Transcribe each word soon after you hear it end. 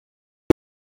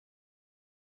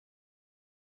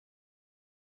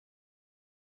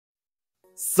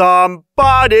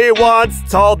Somebody once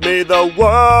told me the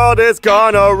world is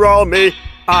gonna roll me.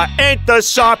 I ain't the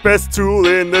sharpest tool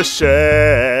in the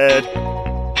shed.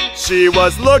 She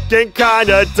was looking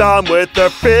kinda dumb with her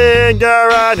finger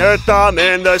and her thumb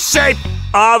in the shape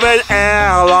of an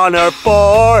L on her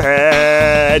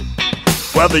forehead.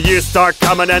 Well, the years start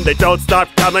coming and they don't stop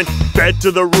coming. Bed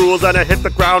to the rules and I hit the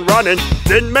ground running.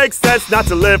 Didn't make sense not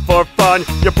to live for fun.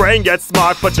 Your brain gets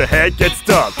smart but your head gets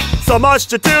dumb. So much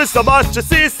to do, so much to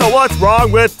see. So what's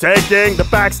wrong with taking the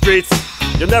back streets?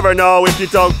 You'll never know if you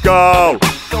don't go.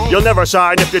 You'll never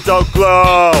shine if you don't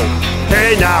glow.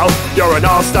 Hey now, you're an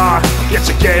all-star. Get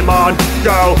your game on,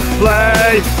 go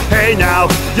play. Hey now,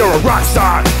 you're a rock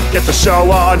star. Get the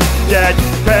show on, get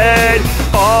paid.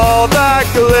 All that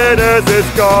glitters is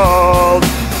gold.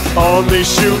 Only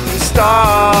shooting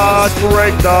stars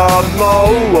break the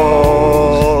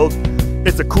mold.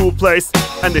 It's a cool place,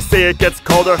 and they say it gets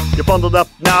colder. You're bundled up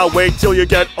now, wait till you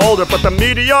get older. But the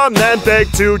media men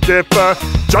beg to differ,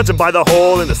 judging by the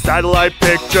hole in the satellite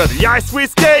picture. The ice we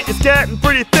skate is getting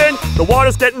pretty thin. The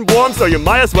water's getting warm, so you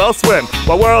might as well swim.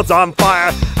 My world's on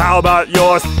fire, how about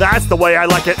yours? That's the way I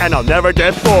like it, and I'll never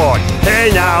get bored.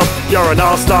 Hey now, you're an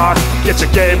all-star. Get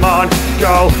your game on,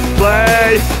 go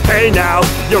play. Hey now,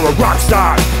 you're a rock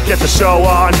star. Get the show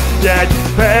on, get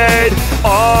paid.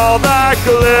 All that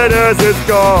glitters is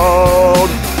gold.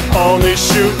 Only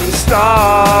shooting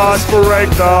stars break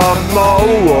the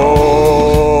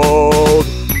mold.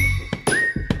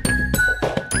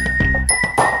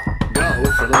 Go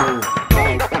for the moon.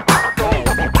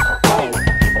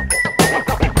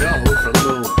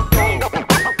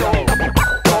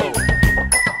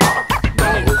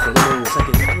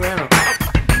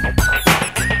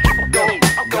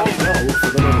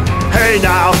 Hey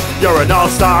now, you're an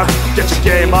all-star. Get your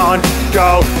game on,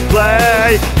 go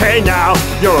play. Hey now,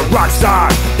 you're a rock star.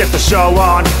 Get the show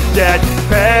on, get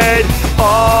paid.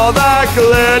 All that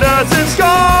glitters is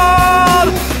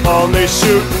gold. Only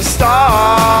shooting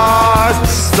stars.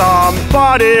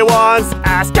 Somebody once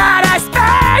asked, can I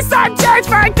spare some change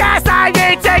for gas? I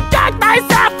need to get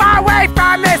myself away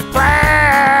from this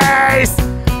place.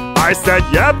 I said,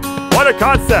 yep, what a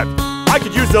concept. I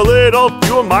could use a little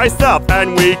fuel myself,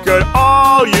 and we could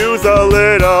all use a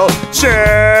little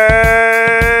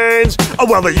change. Oh,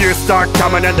 well, the years start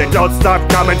coming and they don't stop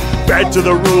coming. Bed to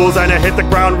the rules and I hit the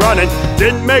ground running.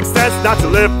 Didn't make sense not to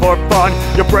live for fun.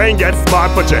 Your brain gets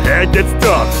smart but your head gets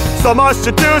dumb. So much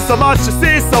to do, so much to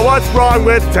see. So what's wrong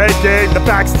with taking the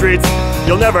back streets?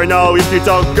 You'll never know if you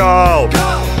don't go.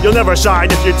 You'll never shine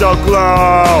if you don't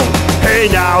glow. Hey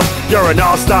now, you're an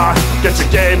all-star. Get your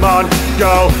game on,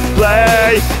 go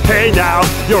play. Hey now,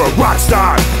 you're a rock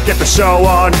star. Get the show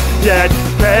on, get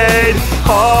paid.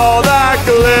 All that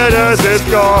glitters is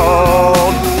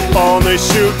gold. Only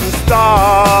shooting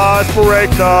stars break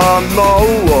the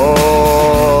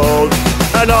mold.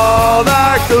 And all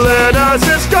that glitters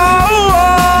is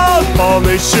gold.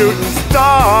 Only shooting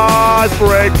stars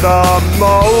break the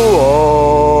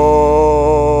mold.